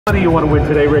How do you want to win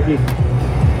today, Ricky?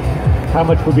 How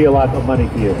much would be a lot of money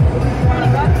to you?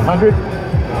 100?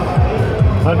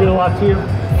 100 a lot to you?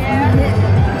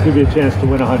 Yeah. Give you a chance to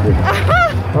win 100.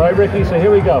 All right, Ricky, so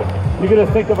here we go. You're going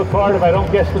to think of a card. If I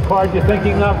don't guess the card you're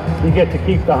thinking of, you get to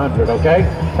keep the 100, okay?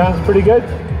 Sounds pretty good?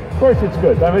 Of course it's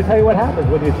good. I'm going to tell you what happens.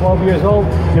 When you're 12 years old,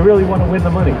 you really want to win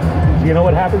the money. So you know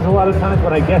what happens a lot of times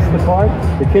when I guess the card?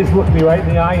 The kids look me right in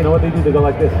the eye. You know what they do? They go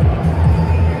like this.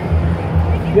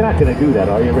 You're not going to do that,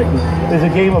 are you, Ricky? There's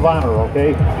a game of honor, okay?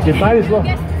 You might as well,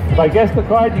 if I guess the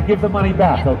card, you give the money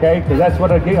back, okay? Because that's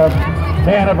what a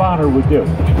man of honor would do,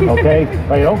 okay? If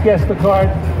I don't guess the card,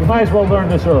 you might as well learn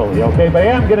this early, okay? But I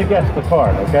am going to guess the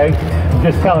card, okay? I'm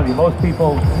just telling you, most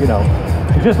people, you know.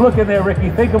 So just look in there, Ricky.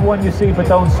 Think of one you see, but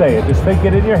don't say it. Just think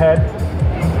it in your head.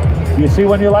 Do you see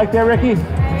one you like there, Ricky? Do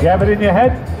you have it in your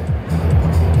head?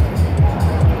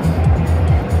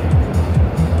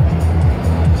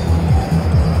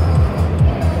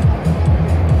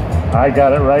 I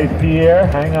got it right here.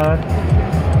 Hang on.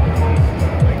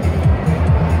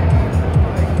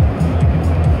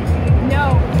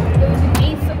 No,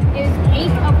 it was an eight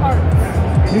of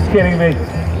hearts. You're kidding me.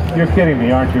 You're kidding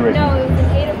me, aren't you, Ricky? No, it was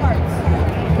an 8 of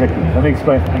hearts. Ricky, let me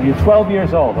explain. You're 12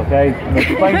 years old, okay? I'm going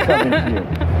to explain something to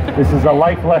you. This is a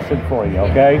life lesson for you,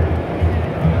 okay?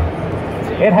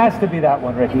 It has to be that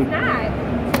one, Ricky. It's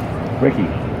not. Ricky,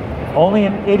 only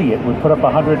an idiot would put up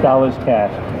 $100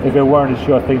 cash if it weren't a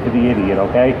sure thing to the idiot,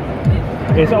 okay?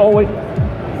 It's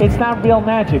not real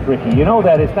magic, Ricky. You know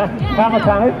that. It's not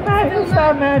Comic-Con. It's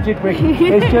not magic, Ricky.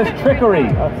 It's just trickery.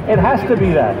 It has to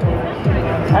be that.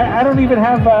 I don't even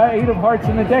have 8 of hearts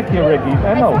in the deck here, Ricky.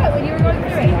 I know. When you were going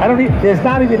through it. There's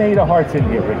not even 8 of hearts in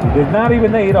here, Ricky. There's not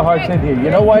even 8 of hearts in here. You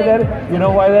know why that is? You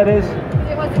know why that is?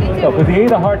 No, because the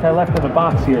 8 of hearts I left in the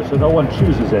box here, so no one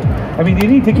chooses it. I mean, you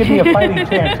need to give me a fighting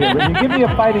chance here. When you give me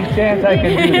a fighting chance, I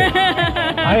can do this.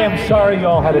 I am sorry you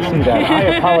all had to see that.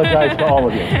 I apologize to all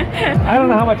of you. I don't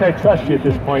know how much I trust you at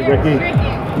this point, Ricky.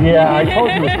 Yeah, I told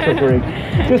you it was trickery.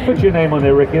 Just put your name on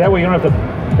there, Ricky. That way you don't have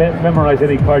to memorize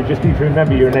any cards. Just need to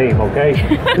remember your name, okay?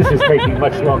 This is taking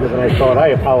much longer than I thought. I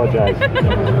apologize.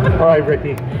 All right,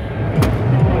 Ricky.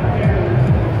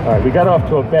 All right, we got off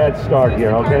to a bad start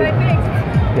here, okay?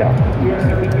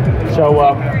 Yeah. So,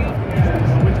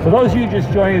 for those of you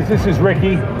just joining us, this is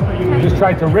Ricky. Just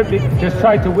tried to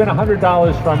win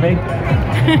 $100 from me.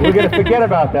 We're going to forget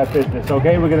about that business,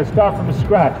 okay? We're going to start from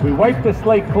scratch. We wipe the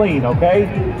slate clean, okay?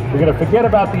 We're going to forget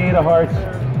about the 8 of hearts,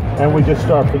 and we just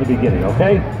start from the beginning,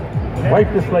 okay?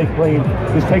 Wipe the slate clean.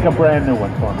 Just take a brand new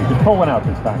one for me. Just pull one out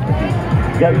this time, Ricky.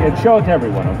 And show it to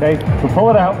everyone, okay? So pull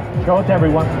it out, show it to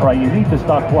everyone. All right, you need to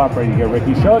start cooperating here,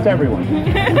 Ricky. Show it to everyone.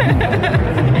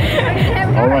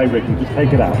 All right, Ricky, just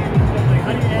take it out.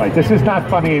 All right, this is not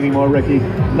funny anymore, Ricky.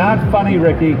 Not funny,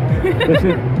 Ricky. This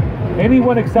is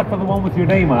anyone except for the one with your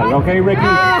name on it, okay, Ricky?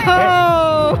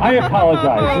 Oh. I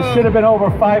apologize. This should have been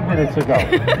over 5 minutes ago.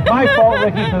 My fault,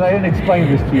 Ricky, because I didn't explain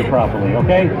this to you properly,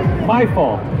 okay? My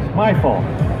fault. My fault.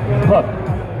 Look,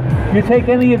 you take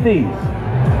any of these.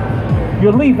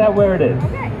 You leave that where it is.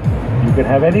 Okay. You can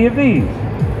have any of these.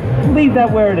 Leave that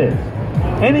where it is.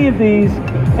 Any of these,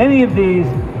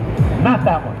 not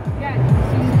that one. Yeah,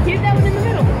 so just keep that one in the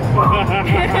middle.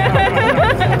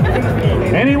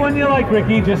 Anyone you like,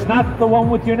 Ricky, just not the one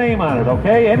with your name on it,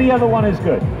 okay? Any other one is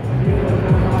good.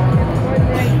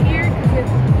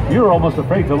 You were almost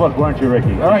afraid to look, weren't you,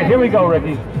 Ricky? All right, here we go,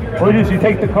 Ricky. What we do is you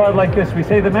take the card like this. We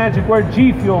say the magic word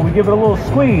G Fuel. We give it a little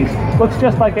squeeze. Looks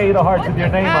just like 8 of hearts with your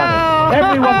name on it.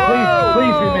 Everyone,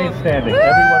 please remain standing.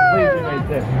 Everyone, please remain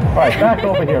standing. All right, back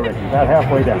over here, Ricky. About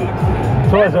halfway down.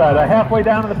 So is halfway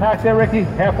down in the pack there, Ricky?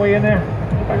 Halfway in there?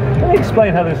 Let me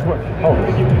explain how this works. Oh,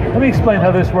 let me explain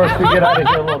how this works. We get out of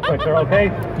here a little quicker, okay?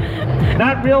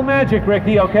 Not real magic,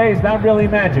 Ricky, okay? It's not really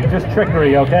magic, just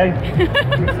trickery, okay?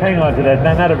 Hang on to that.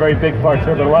 Not a very big part,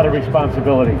 sir, but a lot of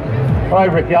responsibility. All right,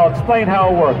 Ricky, I'll explain how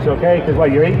it works, okay? Because,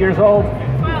 what, you're 8 years old?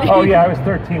 Oh, yeah, I was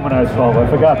 13 when I was 12. I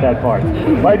forgot that part.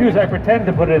 What I do is I pretend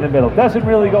to put it in the middle. It doesn't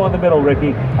really go in the middle,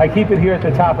 Ricky. I keep it here at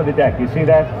the top of the deck. You see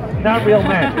that? Not real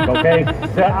magic, okay?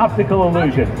 It's an optical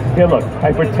illusion. Here, look.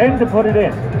 I pretend to put it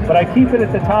in, but I keep it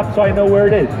at the top so I know where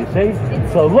it is, you see?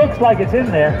 So it looks like it's in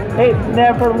there. It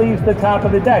never leaves the top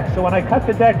of the deck. So when I cut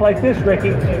the deck like this, Ricky,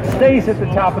 it stays at the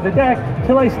top of the deck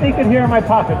till I sneak it here in my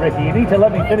pocket, Ricky. You need to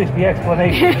let me finish the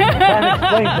explanation. I'm trying to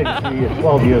explain things to you. You're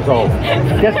 12 years old.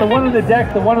 Get the one in the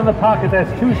deck, the one in the pocket. That's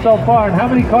 2 so far. And how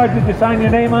many cards did you sign your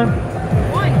name on?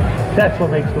 1. That's what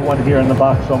makes the one here in the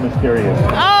box so mysterious. Oh.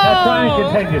 Now try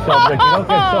and contain yourself, Ricky. Don't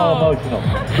get so emotional.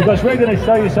 Because we're going to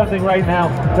show you something right now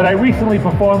that I recently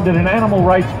performed at an animal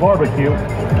rights barbecue.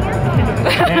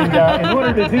 And in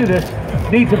order to do this,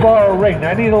 need to borrow a ring.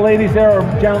 Now, any of the ladies there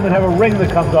or gentlemen have a ring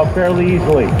that comes off fairly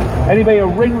easily? Anybody a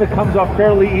ring that comes off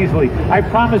fairly easily? I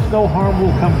promise no harm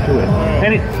will come to it.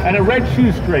 And a red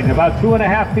shoestring, about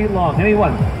 2.5 feet long.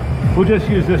 Anyone? We'll just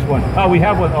use this one. Oh, we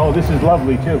have one. Oh, this is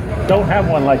lovely too. Don't have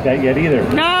one like that yet either.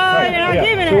 No, right. you're not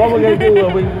giving it. So what we're gonna do?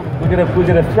 We're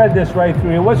gonna thread this right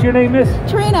through here. What's your name, Miss?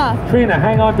 Trina. Trina,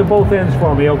 hang on to both ends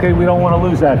for me, okay? We don't want to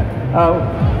lose that.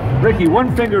 Ricky,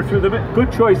 one finger through the.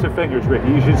 Good choice of fingers, Ricky.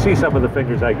 You should see some of the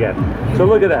fingers I get. So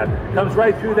look at that. Comes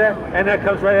right through there, and that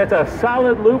comes right. That's a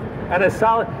solid loop and a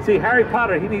solid. See, Harry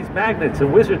Potter, he needs magnets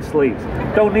and wizard sleeves.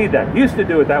 Don't need that. Used to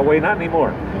do it that way, not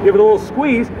anymore. Give it a little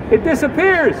squeeze, it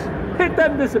disappears. It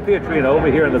doesn't disappear, Trina,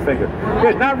 over here in the finger.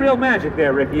 It's not real magic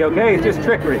there, Ricky, okay? It's just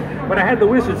trickery. When I had the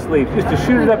wizard sleeve, used to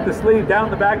shoot it up the sleeve, down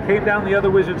the back, came down the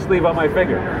other wizard sleeve on my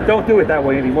finger. Don't do it that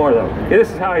way anymore, though. This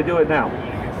is how I do it now.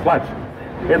 Watch.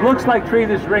 It looks like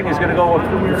Trina's ring is going to go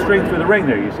straight through the ring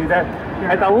there. You see that?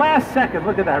 At the last second,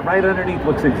 look at that. Right underneath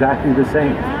looks exactly the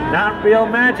same. Not real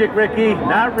magic, Ricky.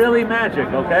 Not really magic,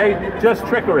 okay? Just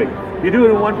trickery. You do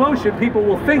it in one motion, people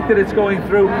will think that it's going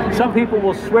through. Some people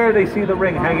will swear they see the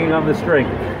ring hanging on the string.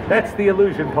 That's the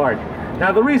illusion part.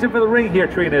 Now, the reason for the ring here,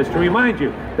 Trina, is to remind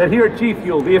you that here at G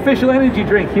Fuel, the official energy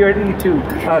drink here at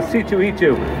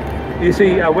C2E2, you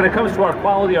see, when it comes to our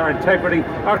quality, our integrity,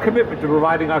 our commitment to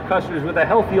providing our customers with a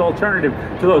healthy alternative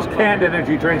to those canned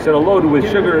energy drinks that are loaded with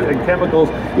sugar and chemicals,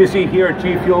 you see here at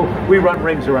G Fuel, we run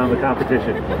rings around the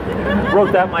competition.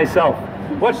 Wrote that myself.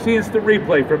 Watch the instant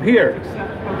replay from here.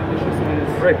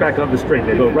 Right back on the string.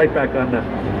 They go right back on the...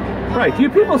 Right. Do you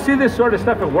people see this sort of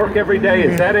stuff at work every day?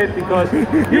 Is that it? Because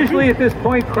usually at this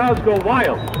point, crowds go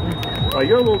wild. Well,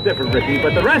 you're a little different, Ricky,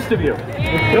 but the rest of you,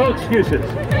 no excuses.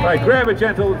 All right, grab it,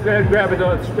 gentle, grab it.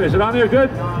 Is it on there good?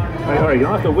 All right, you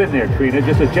don't have to win there, Trina.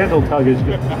 Just a gentle tug is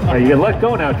good. All right, you can let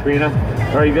go now, Trina.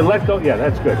 All right, you can let go. Yeah,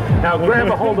 that's good. Now grab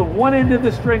a hold of one end of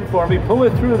the string for me, pull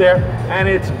it through there, and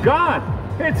it's gone.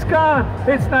 It's gone.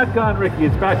 It's not gone, Ricky.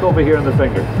 It's back over here on the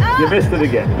finger. You missed it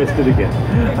again. Missed it again.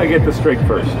 I get the string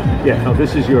first. Yeah, no,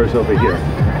 this is yours over here.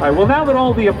 All right, well, now that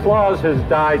all the applause has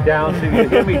died down, so you can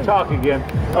hear me talk again,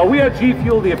 we are G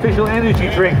Fuel, the official energy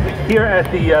drink here at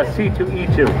the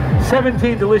C2E2.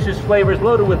 17 delicious flavors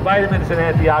loaded with vitamins and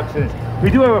antioxidants. We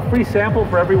do have a free sample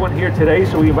for everyone here today,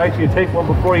 so we invite you to take one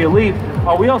before you leave.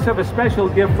 We also have a special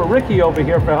gift for Ricky over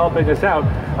here for helping us out.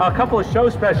 A couple of show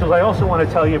specials I also want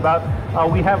to tell you about.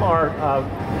 We have our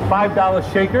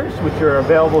 $5 shakers, which are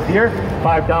available here.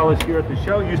 $5 here at the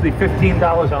show, usually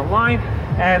 $15 online.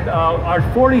 And our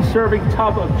 40 serving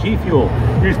tub of G Fuel,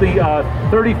 usually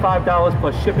 $35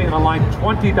 plus shipping online,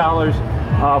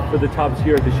 $20 for the tubs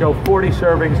here at the show. 40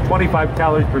 servings, 25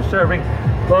 calories per serving,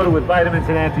 loaded with vitamins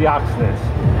and antioxidants.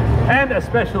 And a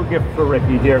special gift for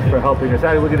Ricky here for helping us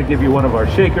out. We're going to give you one of our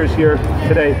shakers here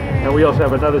today, and we also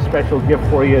have another special gift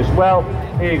for you as well.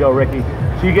 Here you go, Ricky.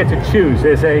 So you get to choose.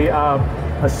 There's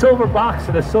a silver box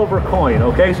and a silver coin,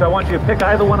 okay? So I want you to pick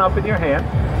either one up in your hand.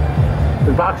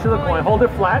 The box of the coin, hold it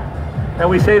flat, and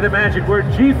we say the magic word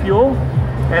G Fuel,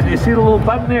 and you see the little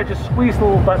button there? Just squeeze the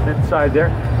little button inside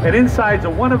there, and inside's a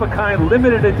one-of-a-kind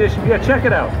limited edition. Yeah, check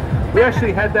it out. We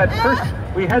actually had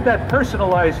that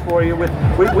personalized for you with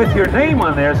your name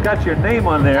on there. It's got your name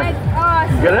on there. That's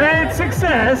awesome. Great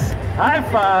success! High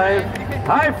five!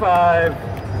 High five!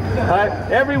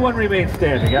 Everyone remain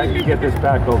standing. I can get this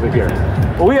back over here.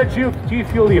 Well, we are G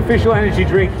Fuel, the official energy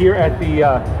drink here at the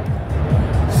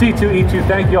C2E2.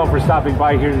 Thank you all for stopping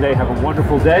by here today. Have a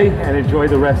wonderful day and enjoy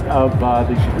the rest of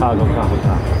the Chicago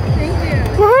Comic-Con.